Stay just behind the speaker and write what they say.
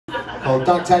Well,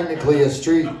 not technically a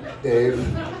street, Dave.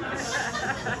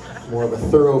 More of a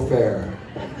thoroughfare.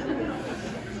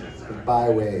 A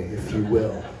byway, if you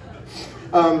will.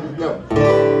 No.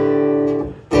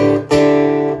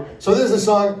 So this is a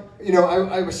song, you know,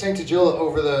 I was saying to Jill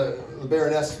over the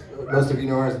Baroness, most of you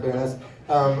know her as the Baroness,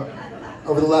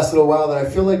 over the last little while that I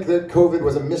feel like that COVID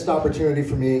was a missed opportunity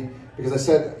for me, because I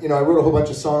said, you know, I wrote a whole bunch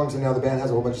of songs and now the band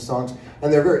has a whole bunch of songs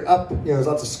and they're very up, you know, there's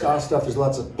lots of ska stuff, there's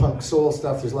lots of punk soul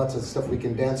stuff, there's lots of stuff we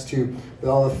can dance to,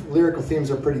 but all the lyrical themes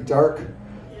are pretty dark.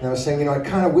 And I was saying, you know, I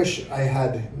kind of wish I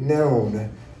had known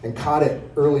and caught it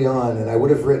early on, and I would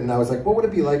have written, I was like, what would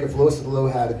it be like if Lois of the Low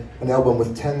had an album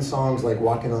with 10 songs like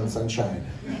Walking on Sunshine?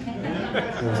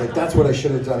 And I was like, that's what I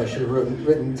should have done. I should have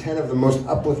written 10 of the most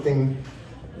uplifting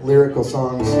lyrical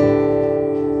songs.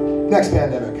 Next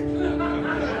pandemic.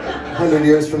 100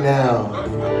 years from now.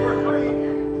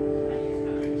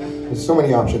 There's so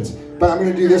many options. But I'm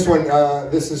going to do this one.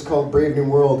 This is called Brave New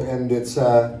World, and it's,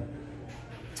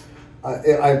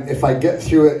 if I get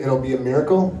through it, it'll be a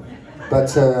miracle.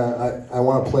 But I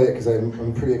want to play it because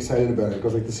I'm pretty excited about it. It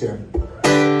goes like this here.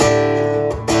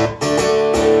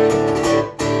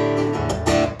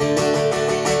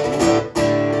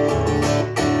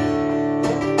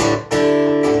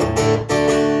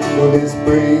 Well, this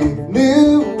brave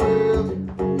new world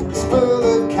is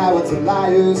full of cowards and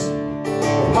liars,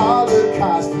 of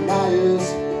Holocaust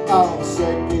deniers, all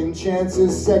second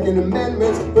chances, second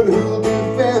amendments, but who'll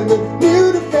defend the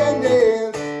new defendants?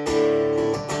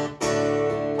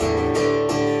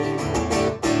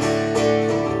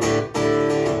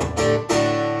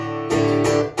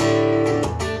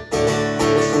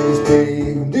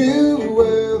 Brave new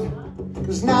world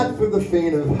is not for the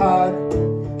faint of heart,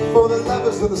 for the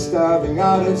lovers of the starving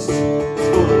artists, it's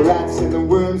for the rats and the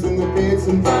worms and the pigs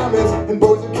and vomits, and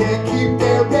boys who can't keep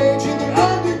their rage in their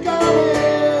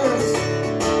undergarments.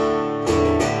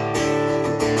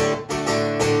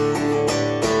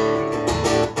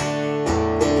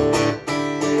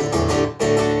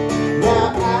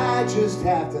 Now I just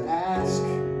have to ask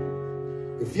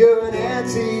if you're an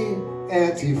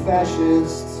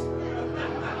anti-fascist.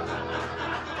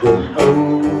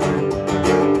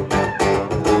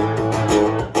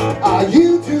 Are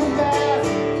you too bad?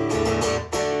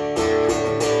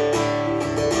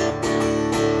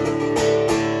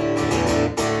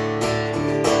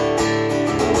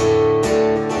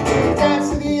 Dance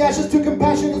to the ashes, to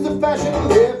compassion is the fashion, to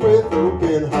live with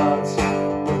open hearts.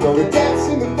 We're gonna dance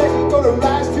in the face, we're gonna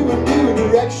rise to a new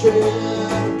direction.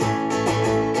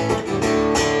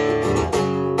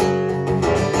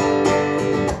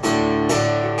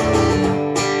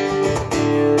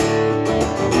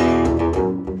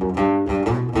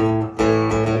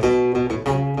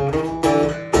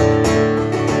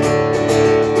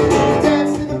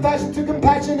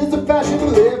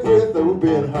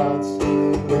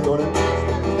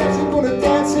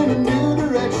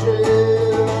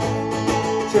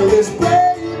 So this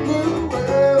brave new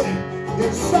world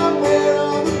is somewhere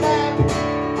on the map,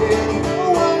 and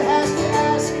no one has to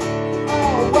ask,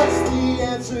 oh, what's the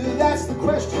answer? That's the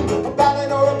question. A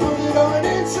ballot or a bullet or an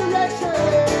insurrection.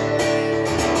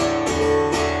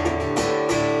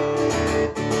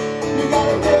 You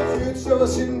gotta live through it, so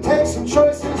sit and take some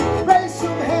choices, raise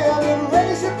some hell and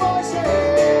raise your voices.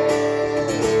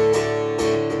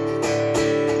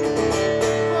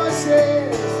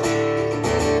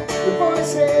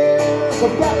 Voices. A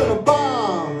ballad of